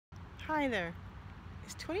Hi there.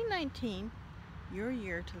 Is 2019 your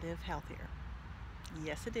year to live healthier?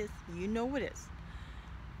 Yes, it is. You know it is.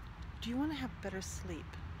 Do you want to have better sleep,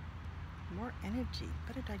 more energy,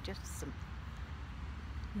 better digestion,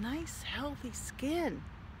 nice, healthy skin?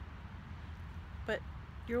 But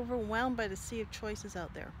you're overwhelmed by the sea of choices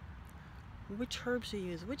out there. Which herbs you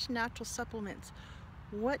use, which natural supplements,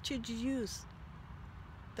 what should you use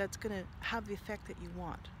that's going to have the effect that you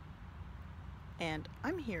want? And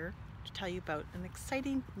I'm here to tell you about an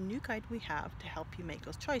exciting new guide we have to help you make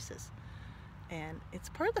those choices. And it's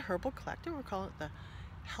part of the Herbal Collective. We're calling it the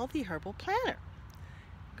Healthy Herbal Planner.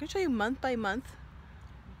 I'm going to show you month by month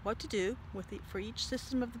what to do for each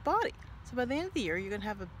system of the body. So by the end of the year, you're going to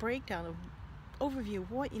have a breakdown of overview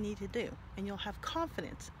of what you need to do, and you'll have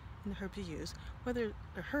confidence in the herbs you use, whether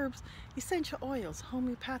they're herbs, essential oils,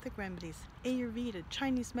 homeopathic remedies, Ayurveda,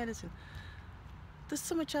 Chinese medicine. There's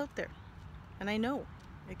so much out there, and I know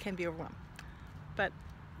it can be overwhelming. But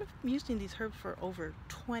we've been using these herbs for over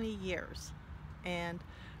 20 years, and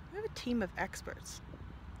we have a team of experts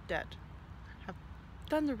that have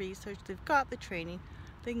done the research, they've got the training,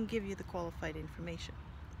 they can give you the qualified information.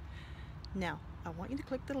 Now, I want you to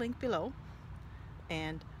click the link below,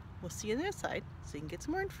 and we'll see you on the other side so you can get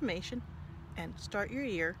some more information and start your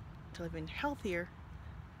year to live in healthier,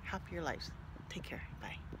 happier lives. Take care.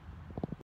 Bye.